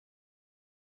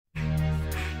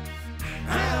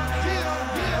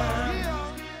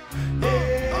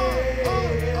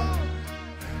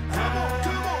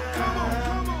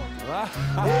You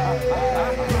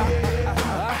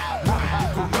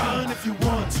can run if you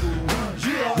want to,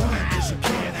 yeah, 'cause you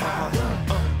can't hide.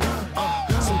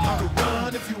 So you can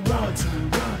run if you want to,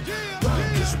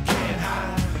 'cause you can't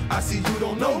hide. I see you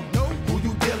don't know who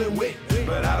you dealing with,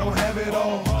 but I don't have it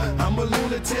all. I'm a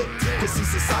lunatic, 'cause see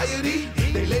society,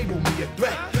 they label me a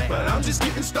threat, but I'm just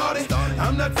getting started,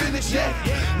 I'm not finished yet.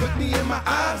 Look me in my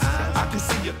eyes, I can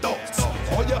see your thoughts,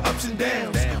 all your ups and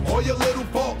downs, all your little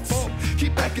faults.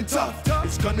 Keep acting tough,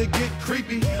 it's gonna get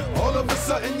creepy. All of a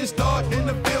sudden you're starting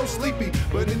to feel sleepy,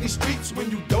 but in these streets when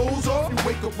you doze off, you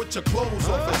wake up with your clothes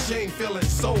off, ashamed, feeling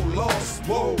so lost.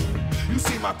 Whoa, you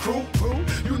see my crew,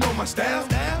 you know my style,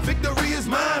 victory is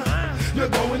mine, you're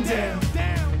going down.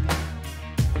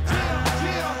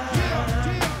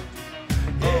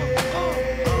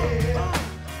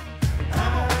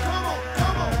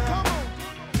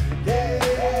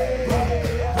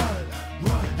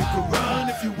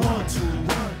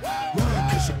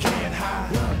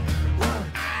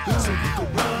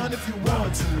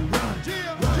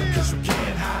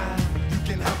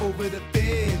 Over the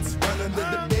fence, run under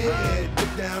the bed,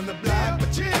 look down the block,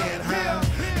 but you can't hide.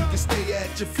 You can stay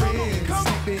at your friends,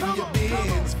 sleep in your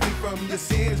beds, free from your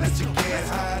sins, but you can't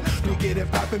hide. We get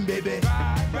it poppin', baby.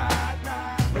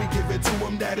 We give it to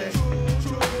them, daddy.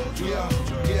 Yeah,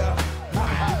 yeah.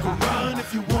 You can run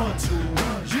if you want to,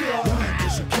 yeah,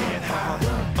 'cause you can't hide.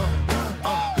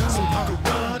 So you can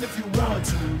run if you want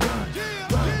to,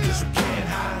 'cause you can't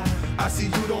hide. I see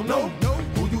you don't know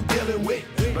who you dealing with,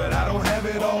 but I don't have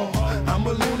it all. I'm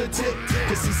a lunatic,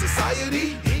 'cause see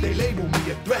society, they label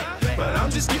me a threat, but I'm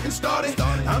just getting started,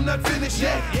 I'm not finished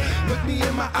yet. Look me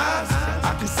in my eyes,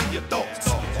 I can see your thoughts,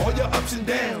 all your ups and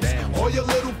downs, all your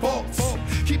little faults.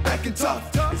 Keep acting tough,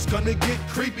 it's gonna get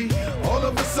creepy. All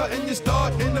of a sudden you're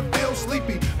starting to feel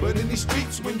sleepy, but in these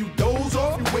streets when you doze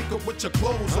off, you wake up with your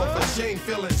clothes off, ashamed,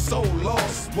 feeling so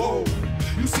lost. Whoa,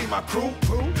 you see my crew,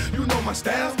 you know my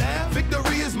style,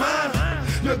 victory is mine,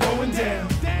 you're going down.